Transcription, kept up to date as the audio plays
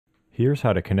Here's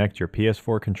how to connect your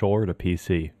PS4 controller to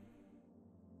PC.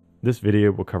 This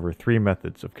video will cover 3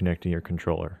 methods of connecting your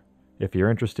controller. If you're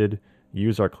interested,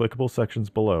 use our clickable sections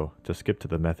below to skip to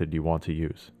the method you want to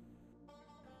use.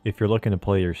 If you're looking to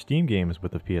play your Steam games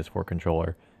with a PS4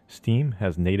 controller, Steam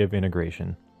has native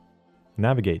integration.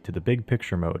 Navigate to the Big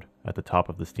Picture mode at the top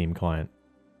of the Steam client.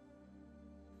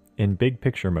 In Big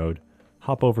Picture mode,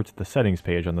 hop over to the Settings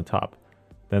page on the top,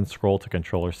 then scroll to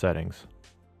Controller Settings.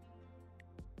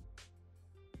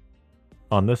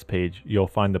 On this page, you'll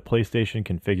find the PlayStation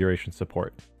configuration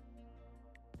support.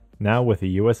 Now with a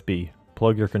USB,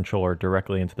 plug your controller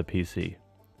directly into the PC.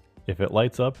 If it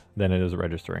lights up, then it is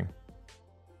registering.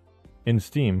 In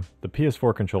Steam, the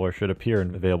PS4 controller should appear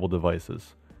in available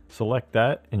devices. Select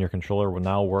that and your controller will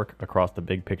now work across the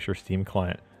Big Picture Steam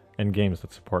client and games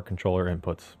that support controller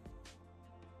inputs.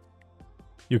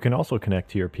 You can also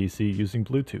connect to your PC using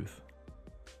Bluetooth.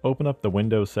 Open up the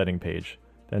Windows setting page,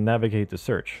 then navigate to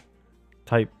Search.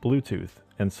 Type Bluetooth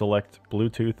and select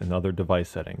Bluetooth and other device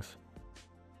settings.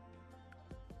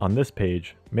 On this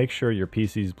page, make sure your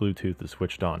PC's Bluetooth is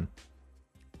switched on.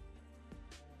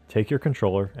 Take your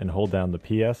controller and hold down the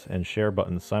PS and share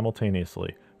buttons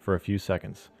simultaneously for a few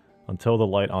seconds until the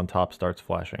light on top starts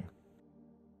flashing.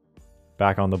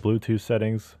 Back on the Bluetooth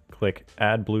settings, click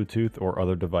Add Bluetooth or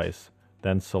other device,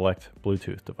 then select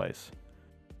Bluetooth device.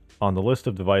 On the list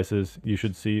of devices, you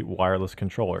should see Wireless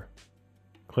Controller.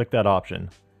 Click that option,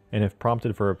 and if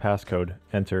prompted for a passcode,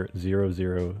 enter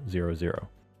 0000.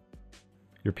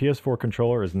 Your PS4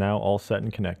 controller is now all set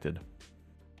and connected.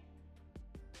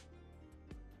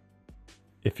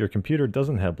 If your computer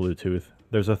doesn't have Bluetooth,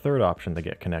 there's a third option to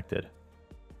get connected.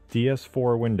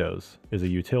 DS4 Windows is a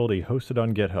utility hosted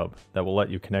on GitHub that will let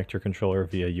you connect your controller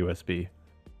via USB.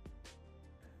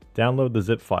 Download the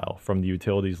zip file from the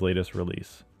utility's latest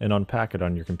release and unpack it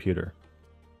on your computer.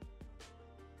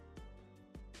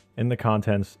 In the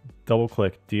contents,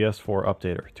 double-click DS4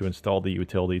 Updater to install the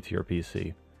utility to your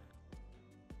PC.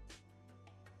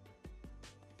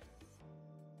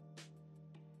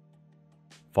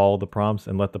 Follow the prompts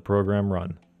and let the program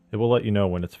run. It will let you know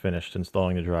when it's finished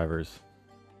installing the drivers.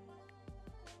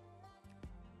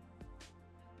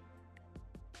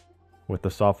 With the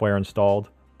software installed,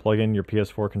 plug in your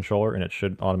PS4 controller and it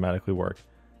should automatically work.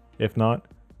 If not,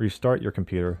 restart your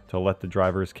computer to let the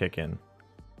drivers kick in.